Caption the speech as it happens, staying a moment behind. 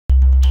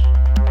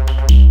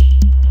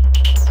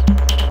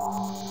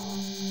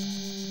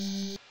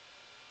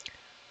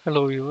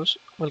Hello viewers,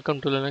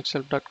 welcome to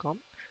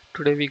linuxhelp.com.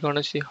 Today we're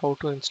gonna see how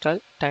to install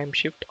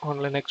Timeshift on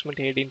Linux Mint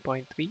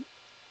 18.3.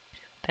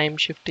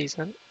 Timeshift is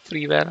a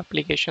freeware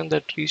application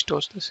that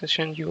restores the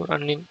session you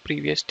run in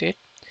previous state.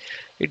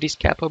 It is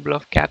capable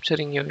of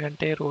capturing your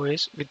entire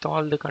OS with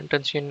all the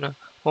contents in a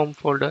home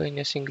folder in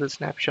a single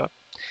snapshot,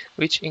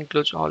 which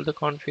includes all the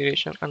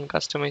configuration and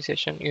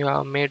customization you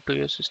have made to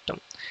your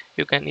system.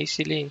 You can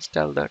easily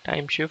install the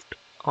Timeshift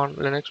on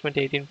Linux Mint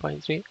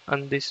 18.3,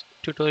 and this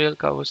tutorial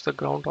covers the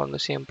ground on the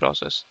same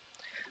process.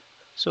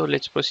 So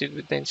let's proceed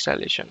with the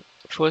installation.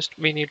 First,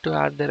 we need to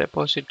add the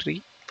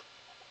repository,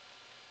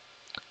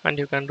 and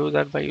you can do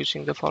that by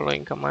using the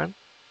following command.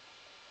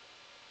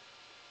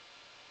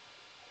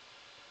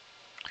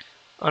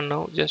 And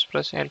now just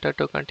press enter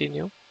to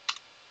continue.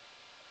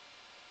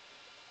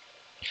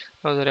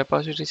 Now the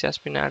repositories has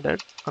been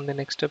added, and the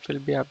next step will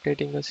be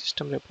updating the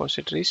system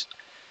repositories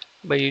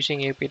by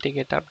using apt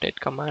get update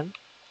command.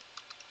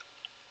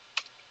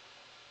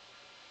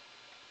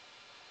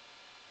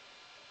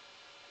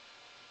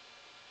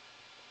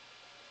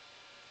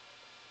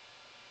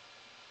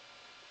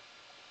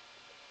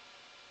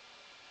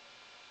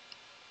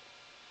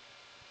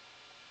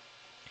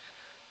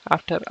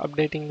 After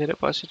updating the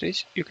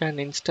repositories, you can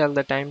install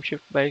the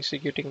Timeshift by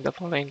executing the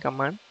following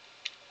command.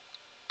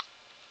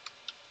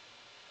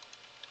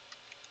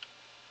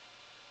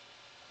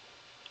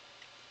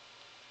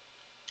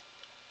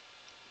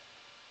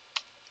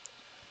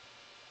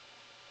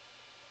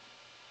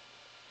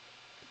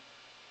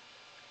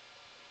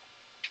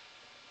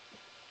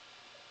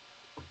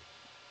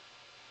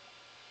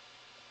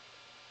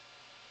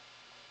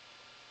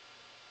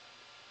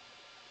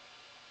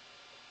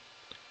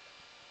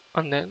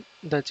 And then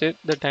that's it,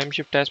 the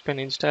Timeshift has been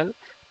installed,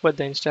 but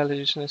the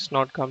installation is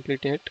not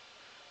complete yet.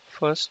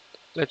 First,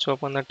 let's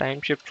open the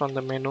Timeshift from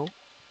the menu.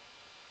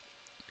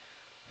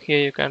 Here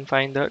you can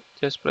find that,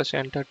 just press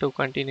enter to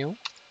continue,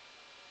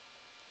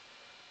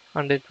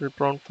 and it will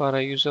prompt for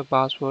a user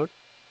password.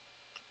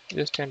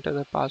 Just enter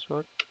the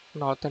password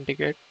and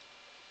authenticate.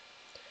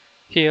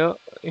 Here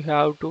you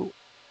have to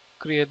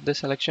create the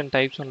selection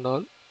types and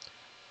all.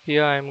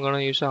 Here I am going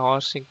to use a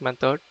rsync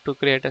method to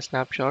create a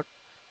snapshot,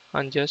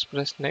 and just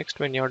press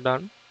next when you're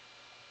done.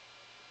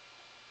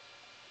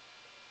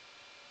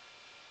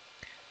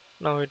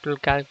 Now it will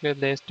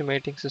calculate the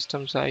estimating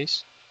system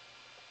size.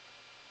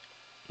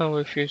 Now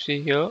if you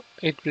see here,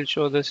 it will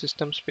show the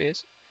system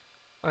space,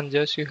 and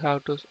just you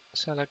have to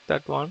select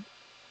that one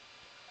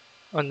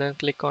and then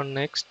click on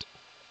next.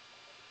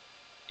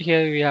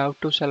 Here we have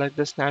to select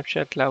the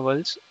snapshot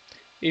levels.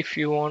 If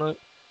you want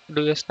to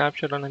do a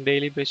snapshot on a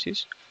daily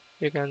basis,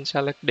 you can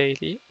select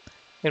daily.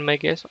 In my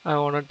case, I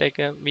want to take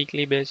a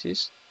weekly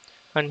basis,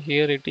 and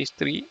here it is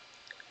 3,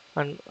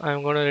 and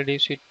I'm going to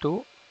reduce it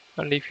to.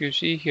 And if you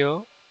see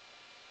here,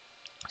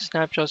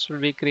 snapshots will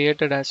be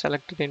created as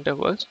selected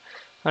intervals,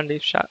 and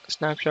if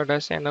snapshot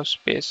has enough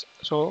space,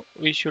 so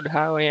we should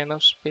have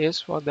enough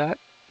space for that.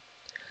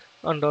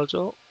 And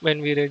also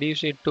when we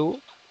reduce it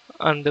to,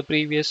 and the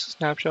previous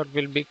snapshot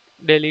will be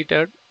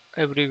deleted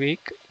every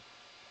week.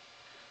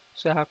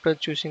 So after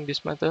choosing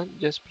this method,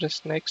 just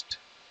press next,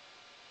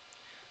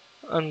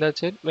 and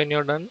that's it. When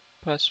you're done,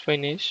 press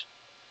finish,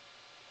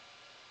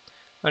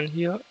 and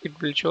here it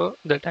will show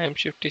the time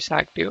shift is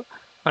active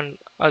and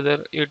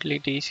other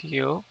utilities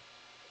here.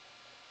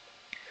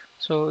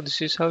 So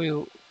this is how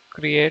you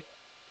create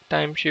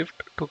time shift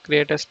to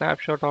create a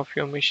snapshot of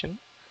your mission.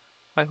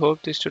 I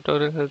hope this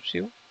tutorial helps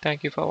you.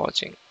 Thank you for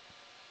watching.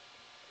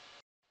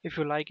 If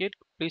you like it,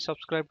 please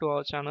subscribe to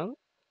our channel,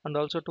 and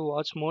also to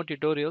watch more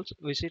tutorials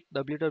visit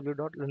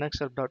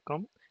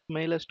www.linuxhelp.com.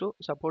 Mail us to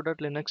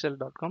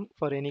support@linuxhelp.com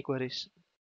for any queries.